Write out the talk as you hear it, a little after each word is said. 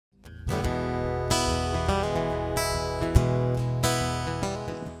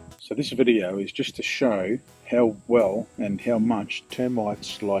So this video is just to show how well and how much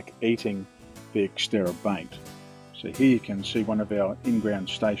termites like eating the Xterra bait. So here you can see one of our in-ground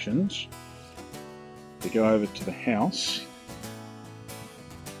stations. We go over to the house.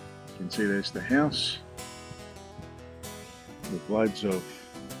 You can see there's the house with loads of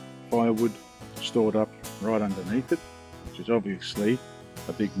firewood stored up right underneath it, which is obviously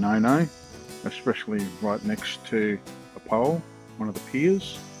a big no-no, especially right next to a pole, one of the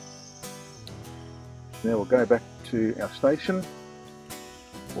piers. Now we'll go back to our station,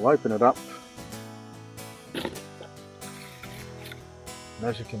 we'll open it up, and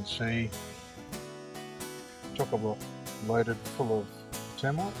as you can see, chock-a-block loaded full of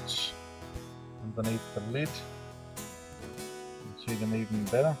termites. Underneath the lid, you can see them even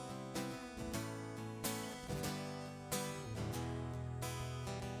better.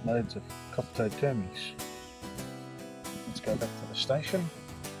 Loads of copper-toed termites. Let's go back to the station.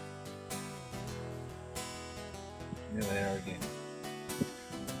 There they are again.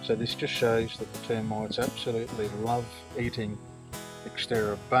 So this just shows that the termites absolutely love eating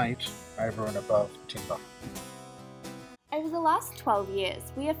Xterra bait over and above timber. Over the last 12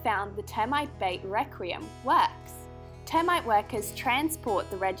 years, we have found the termite bait requiem works. Termite workers transport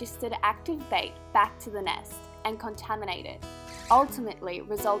the registered active bait back to the nest and contaminate it, ultimately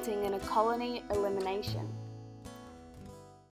resulting in a colony elimination.